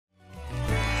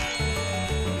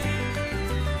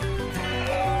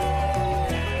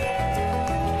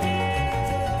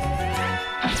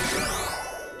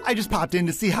I just popped in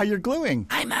to see how you're gluing.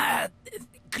 I'm,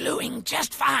 gluing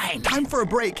just fine. Time for a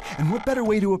break, and what better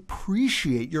way to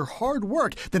appreciate your hard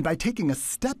work than by taking a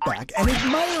step back and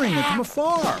admiring it from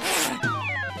afar?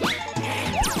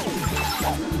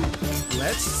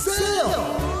 Let's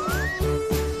sail!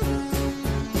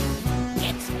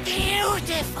 It's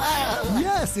beautiful.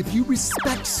 Yes, if you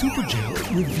respect Superjail, it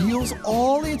reveals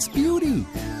all its beauty.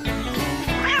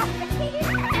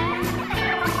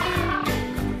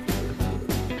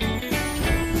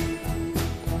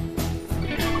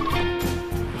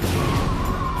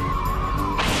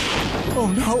 Oh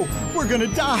no, we're gonna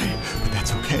die. But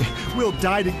that's okay, we'll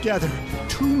die together.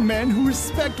 Two men who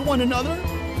respect one another.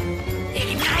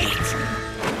 Ignite!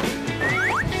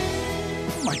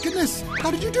 My goodness,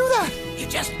 how did you do that? You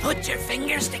just put your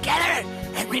fingers together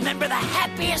and remember the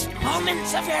happiest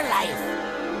moments of your life.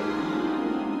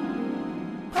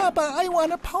 Papa, I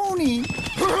want a pony.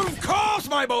 Of course,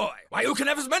 my boy! Why, you can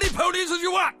have as many ponies as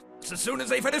you want. As soon as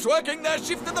they finish working their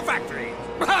shift in the factory.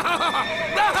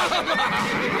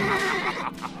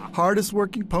 Hardest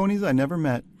working ponies I never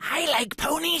met. I like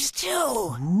ponies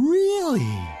too. Really?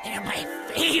 They're my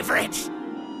favorite.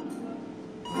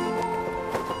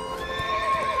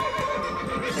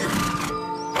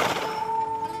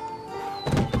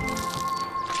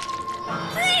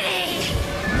 Pretty!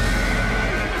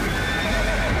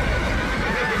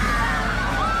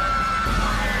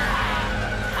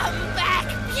 Come back,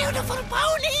 beautiful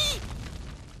pony!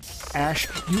 Ash,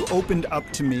 you opened up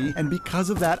to me, and because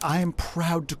of that, I am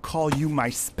proud to call you my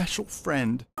special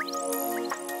friend.